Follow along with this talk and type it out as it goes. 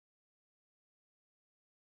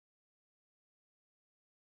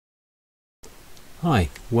Hi,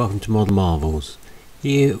 welcome to Model Marvels.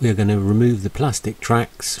 Here we are going to remove the plastic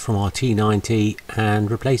tracks from our T90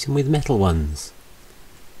 and replace them with metal ones.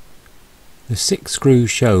 The 6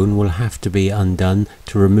 screws shown will have to be undone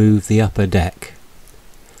to remove the upper deck.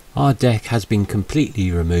 Our deck has been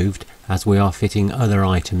completely removed as we are fitting other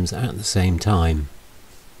items at the same time.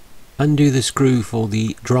 Undo the screw for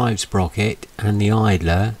the drive sprocket and the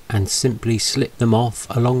idler and simply slip them off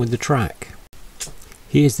along with the track.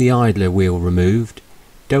 Here's the idler wheel removed.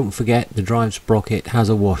 Don't forget the drive sprocket has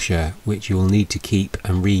a washer which you will need to keep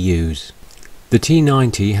and reuse. The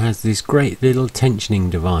T90 has this great little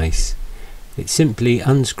tensioning device. It simply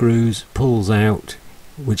unscrews, pulls out,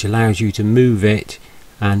 which allows you to move it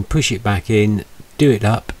and push it back in, do it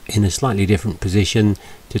up in a slightly different position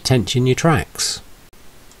to tension your tracks.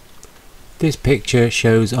 This picture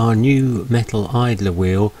shows our new metal idler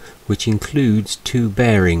wheel, which includes 2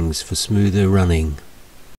 bearings for smoother running.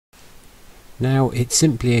 Now it's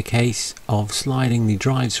simply a case of sliding the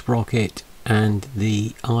drive sprocket and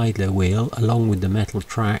the idler wheel along with the metal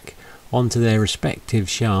track onto their respective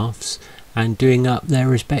shafts and doing up their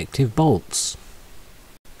respective bolts.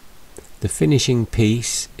 The finishing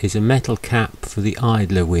piece is a metal cap for the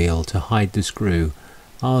idler wheel to hide the screw.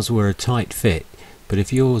 Ours were a tight fit, but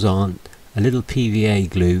if yours aren't, a little PVA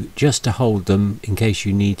glue just to hold them in case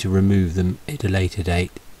you need to remove them at a later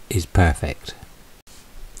date is perfect.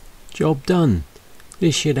 Job done.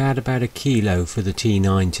 This should add about 1 kilo for the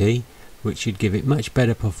T90, which should give it much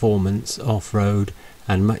better performance off-road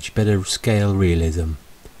and much better scale realism.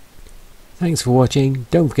 Thanks for watching.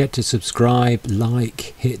 Don't forget to subscribe,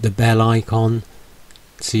 like, hit the bell icon.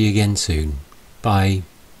 See you again soon. Bye.